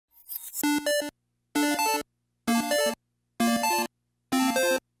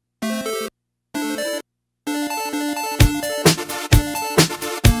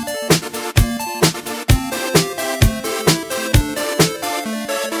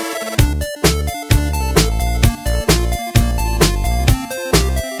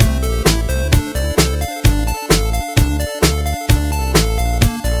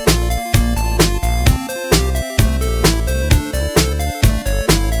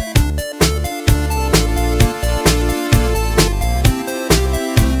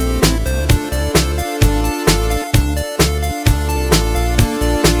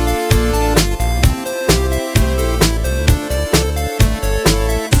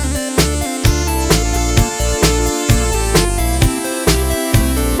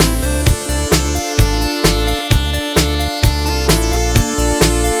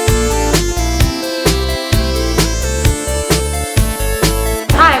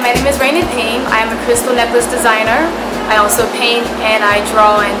APIIM. I am a crystal necklace designer. I also paint and I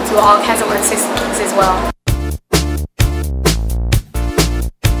draw and do all kinds of artistic things as well.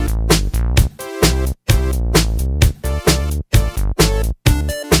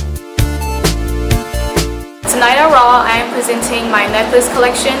 Tonight at Raw, I am presenting my necklace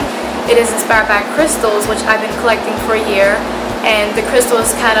collection. It is inspired by crystals, which I've been collecting for a year, and the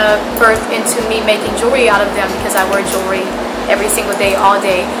crystals kind of birthed into me making jewelry out of them because I wear jewelry every single day, all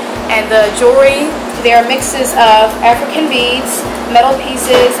day. And the jewelry, they are mixes of African beads, metal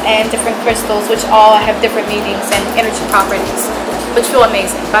pieces, and different crystals, which all have different meanings and energy properties, which feel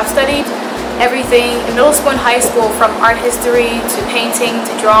amazing. I've studied everything in middle school and high school, from art history to painting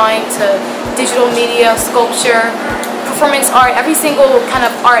to drawing to digital media, sculpture, performance art, every single kind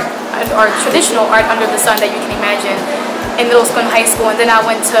of art or traditional art under the sun that you can imagine in middle school and high school. And then I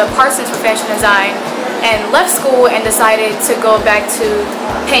went to Parsons for fashion design and left school and decided to go back to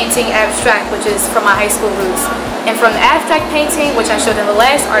painting abstract, which is from my high school roots. And from the abstract painting, which I showed in the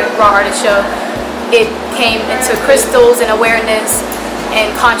last Raw Artist show, it came into crystals and awareness and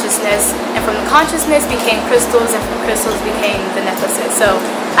consciousness, and from the consciousness became crystals, and from crystals became the necklaces. So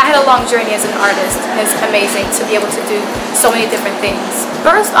I had a long journey as an artist, and it's amazing to be able to do so many different things.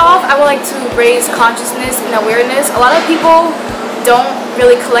 First off, I would like to raise consciousness and awareness. A lot of people don't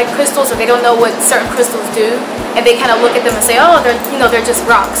really collect crystals, or they don't know what certain crystals do, and they kind of look at them and say, oh, they're just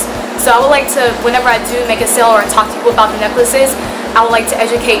rocks. So I would like to, whenever I do make a sale or talk to people about the necklaces, I would like to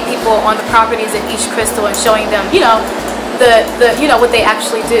educate people on the properties of each crystal and showing them, what they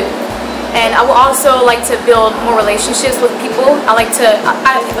actually do. And I would also like to build more relationships with people. I like to,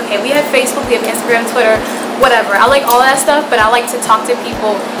 okay, we have Facebook, we have Instagram, Twitter, whatever. I like all that stuff, but I like to talk to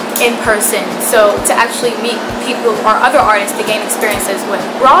people in person, so to actually meet people or other artists to gain experiences with.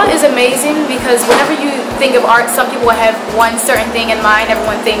 Raw is amazing because whenever you think of art, some people have one certain thing in mind.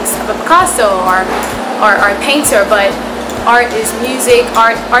 Everyone thinks of a Picasso or a painter, but art is music,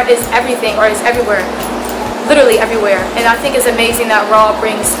 art is everything, art is everywhere, literally everywhere. And I think it's amazing that Raw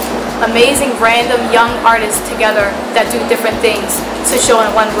brings amazing random young artists together that do different things to show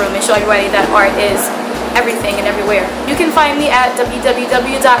in one room and show everybody that art is everything and everywhere. You can find me at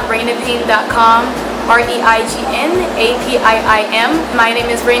www.reignapim.com, REIGNAPIIM. My name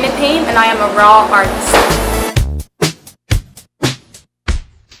is APIIM and I am a Raw artist.